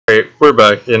Alright, we're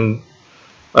back, and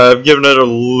I've given it a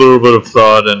little bit of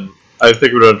thought, and I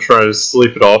think I'm going to try to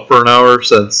sleep it off for an hour,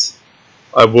 since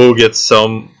I will get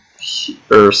some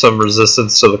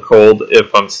resistance to the cold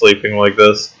if I'm sleeping like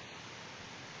this.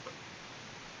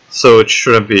 So it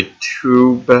shouldn't be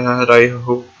too bad, I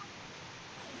hope.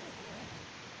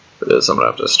 If it is, I'm going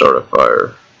to have to start a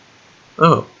fire.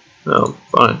 Oh, no,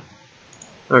 fine.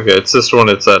 Okay, it's just when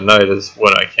it's at night is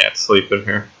when I can't sleep in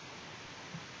here.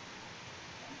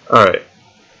 Alright.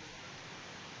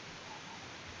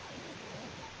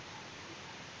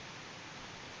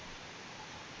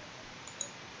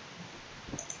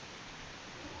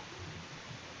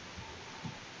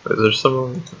 Is there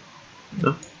someone?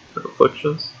 No? No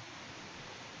afflictions?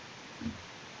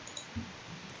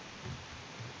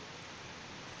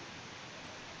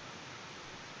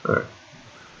 Alright.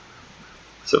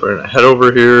 So we're gonna head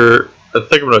over here. I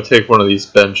think I'm gonna take one of these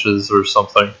benches or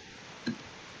something.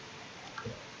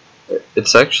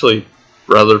 It's actually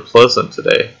rather pleasant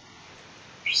today.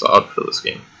 Which is odd for this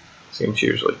game. Seems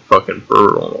usually fucking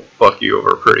brutal and will fuck you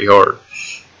over pretty hard.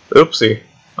 Oopsie.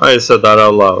 I said that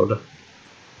out loud.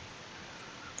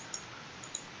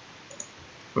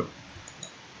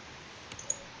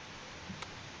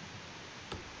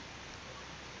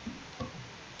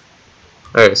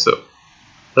 Okay, so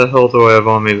what the hell do I have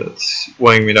on me that's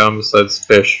weighing me down besides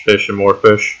fish, and more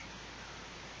fish?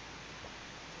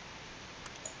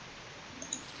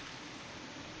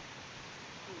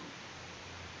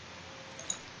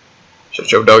 Shut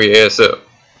your doggy ass up.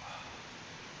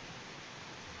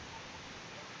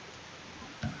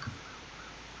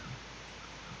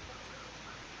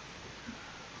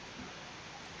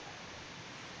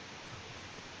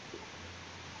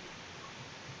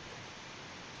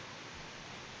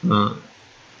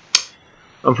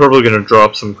 I'm probably gonna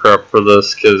drop some crap for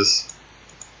this, because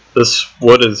this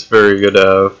wood is very good to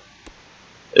have.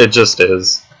 It just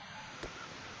is.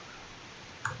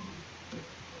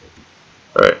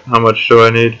 Alright, how much do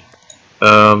I need?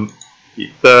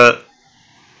 Eat that.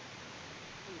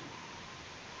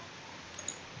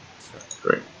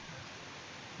 Great.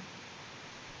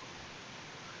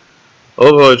 I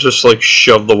love how I just like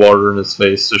shoved the water in his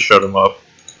face to shut him up.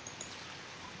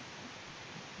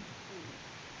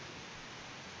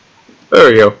 There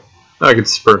we go. Now I can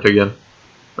sprint again.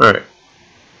 Alright.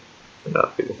 May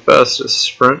not be the fastest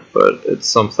sprint, but it's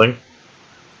something.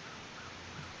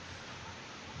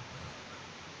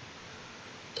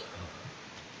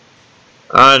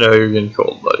 I know you're getting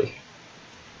cold, buddy.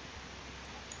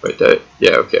 Wait,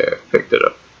 yeah, okay, I picked it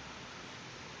up.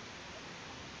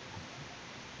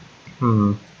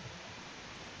 I'm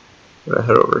gonna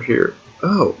head over here.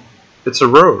 Oh, it's a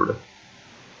road.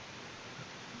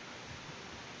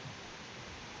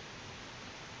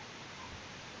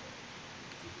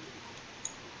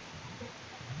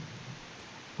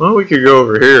 Well, we could go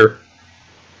over here.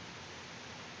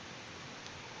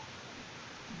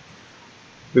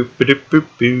 Boop a doop boop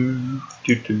boo.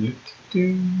 Doo doo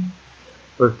doo.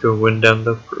 We're going down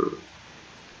the road.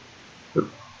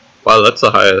 Oop. Wow, that's the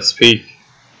highest peak.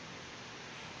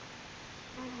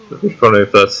 It'd be funny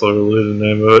if that's literally the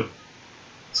name of it.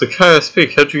 It's like highest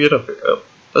peak. How'd you get up here? Oh,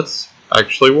 that's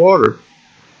actually water.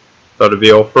 Thought it'd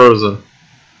be all frozen.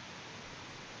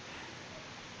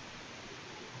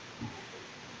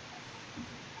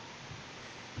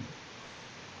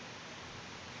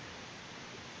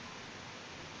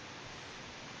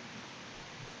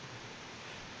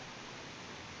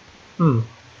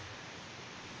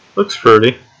 Looks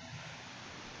pretty.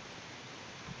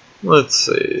 Let's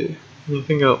see.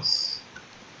 Anything else?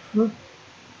 Huh?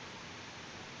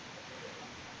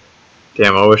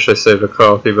 Damn, I wish I saved a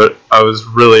coffee, but I was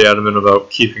really adamant about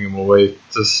keeping him awake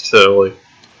just to, like,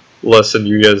 lessen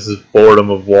you guys' boredom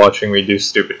of watching me do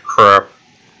stupid crap.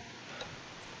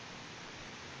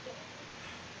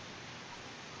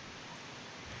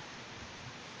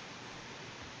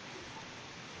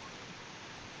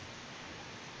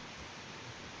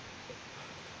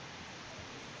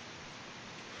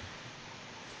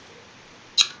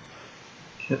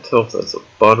 Can't tell if that's the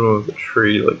bottom of the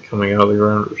tree, like, coming out of the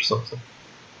ground or something.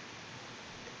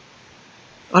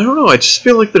 I don't know, I just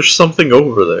feel like there's something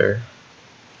over there.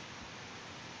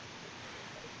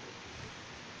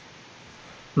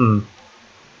 At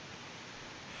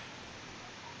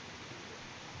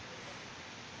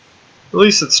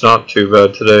least it's not too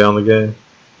bad today on the game.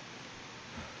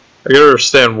 I can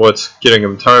understand what's getting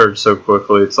him tired so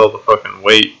quickly, it's all the fucking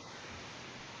weight.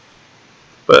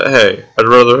 But hey, I'd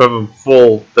rather have him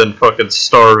full than fucking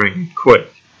starving quick.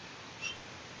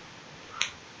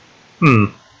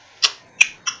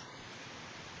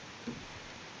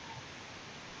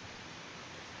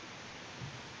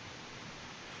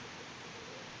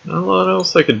 Not a lot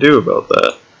else I could do about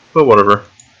that, but whatever.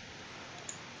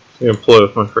 I'm gonna play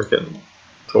with my freaking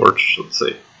torch. Let's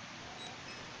see.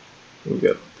 We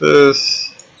got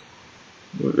this.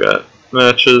 We got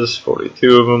matches,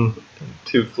 42 of them, and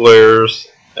 2 flares,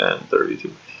 and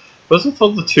 32. What's with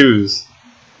all the 2s?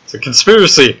 It's a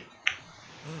conspiracy!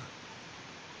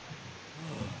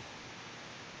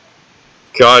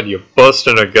 God, you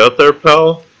busting a gut there,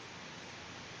 pal?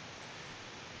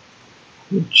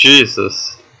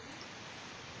 Jesus.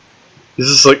 He's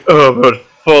just like, oh, I'm gonna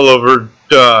fall over,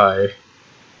 die.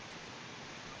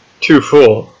 Too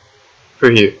full for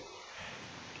you.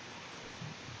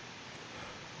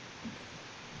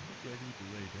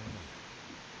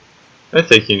 I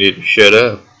think you need to shut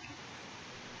up.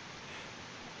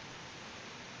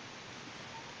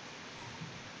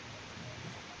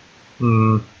 I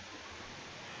mean,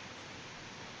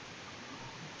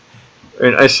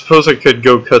 I suppose I could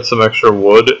go cut some extra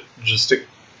wood, just to...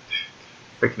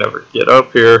 I can never get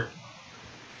up here.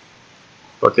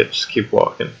 Fuck it, just keep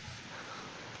walking.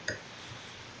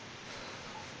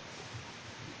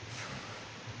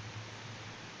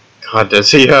 God,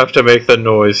 does he have to make the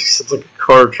noise? He sounds like a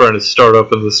car trying to start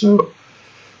up in the snow.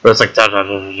 But it's like da da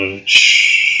da da da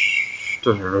shh,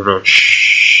 da da da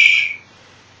shh.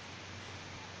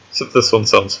 Except this one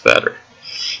sounds fatter.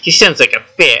 He sounds like a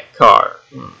fat car.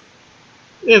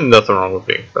 And nothing wrong with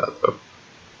being fat though.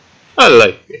 I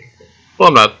like being fat. Well,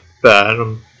 I'm not fat.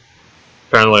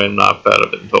 Apparently I'm not fat,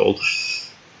 I've been told.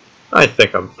 I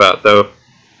think I'm fat though.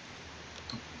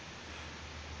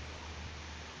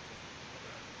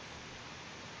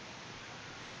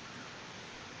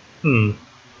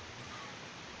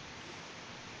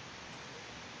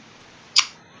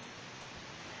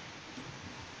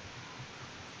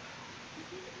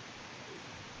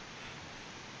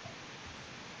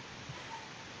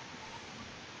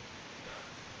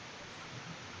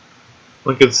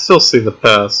 I can still see the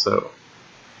path, so...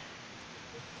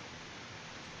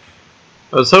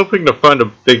 I was hoping to find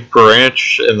a big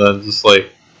branch and then just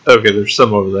like, okay, there's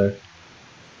some over there.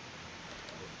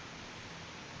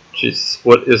 Jesus,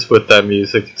 what is with that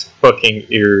music? It's fucking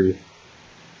eerie.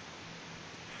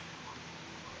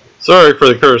 Sorry for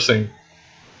the cursing.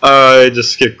 I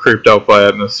just get creeped out by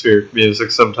atmospheric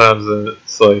music sometimes, and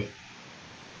it's like,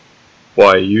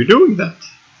 why are you doing that?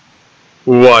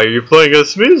 Why are you playing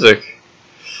this music?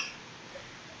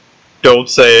 Don't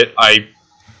say it. I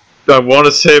want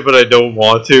to say it, but I don't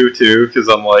want to, too, because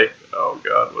I'm like, oh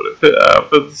god, what if it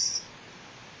happens?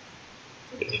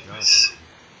 Anyways.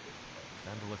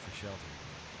 Time to look for shelter.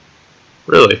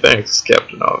 Really, thanks,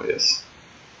 Captain Obvious.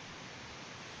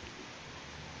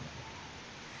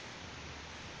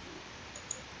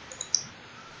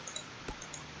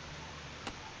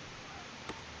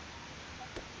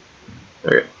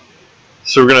 Okay,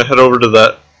 so we're gonna head over to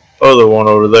that other one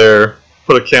over there,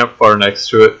 put a campfire next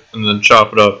to it, and then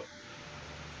chop it up.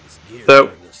 This gear's That...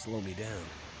 starting to slow me down.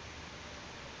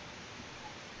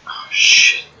 Oh,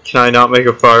 shit. Can I not make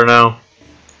a fire now?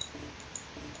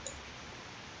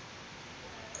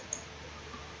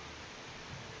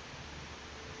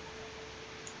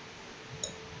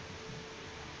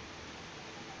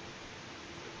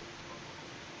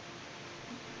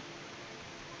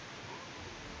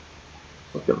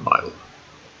 Look at Milo.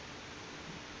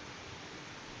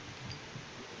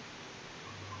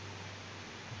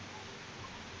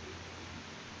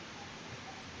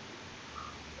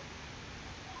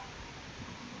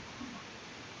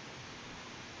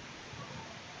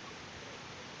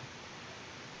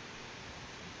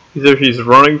 Either he's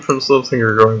running from something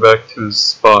or going back to his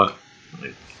spot.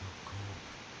 Like, So cold.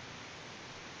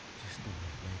 Just gonna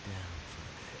lay down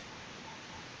for a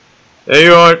bit. there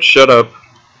you are, shut up.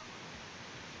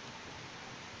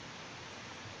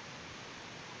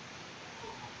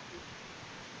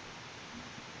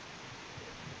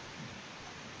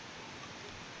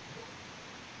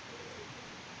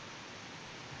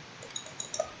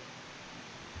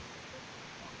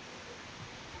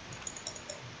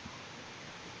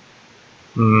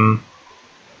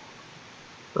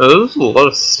 There's a lot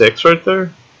of sticks right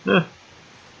there. Yeah.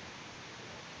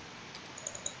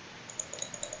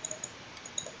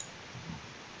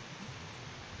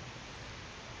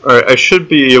 Alright, I should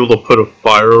be able to put a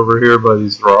fire over here by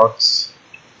these rocks.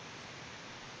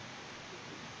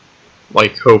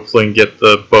 Like, hopefully get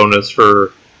the bonus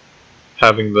for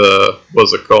having the,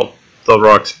 what's it called? The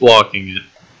rocks blocking it,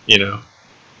 you know.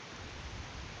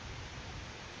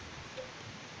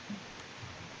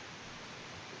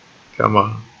 Come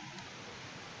on.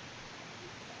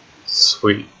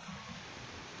 Sweet.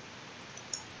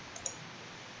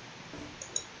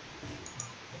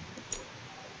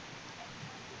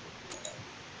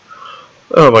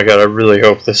 Oh my god, I really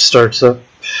hope this starts up.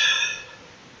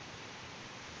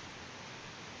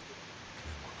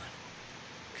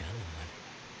 Come on.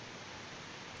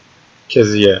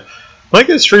 Cause yeah, Mike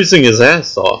is freezing his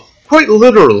ass off. Quite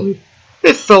literally.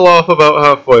 It fell off about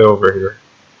halfway over here.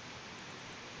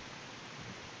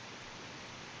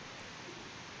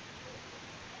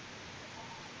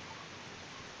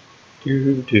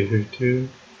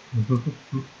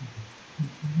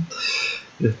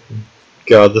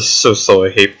 God, this is so slow.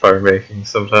 I hate fire making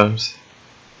sometimes.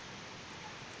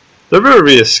 There better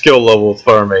be a skill level with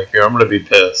fire making, or I'm gonna be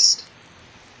pissed.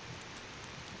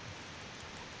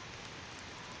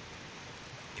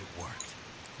 It worked.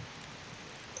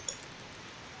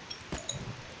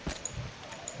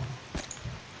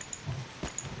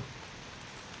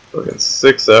 Fucking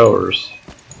 6 hours.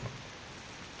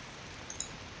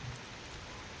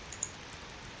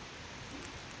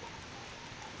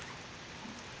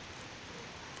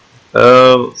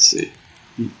 Let's see.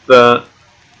 Eat that.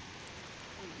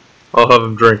 I'll have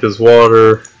him drink his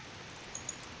water.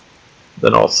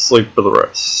 Then I'll sleep for the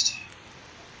rest.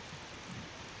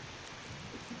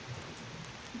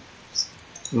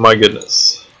 My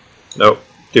goodness. Nope.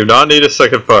 Do not need a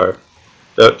second fire.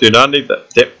 No, do not need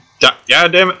that.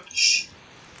 God damn it.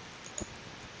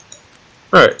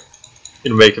 Alright.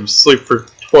 Gonna make him sleep for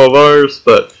 12 hours,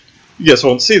 but you guys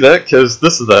won't see that because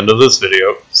this is the end of this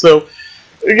video. So,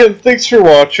 again, thanks for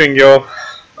watching, y'all.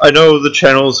 I know the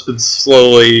channel's been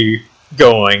slowly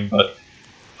going, but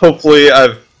hopefully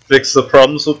I've fixed the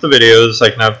problems with the videos. I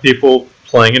can have people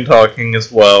playing and talking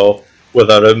as well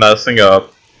without it messing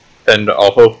up. And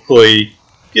I'll hopefully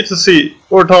get to see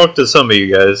or talk to some of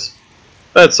you guys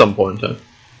at some point in time.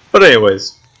 But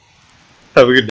anyways, have a good day.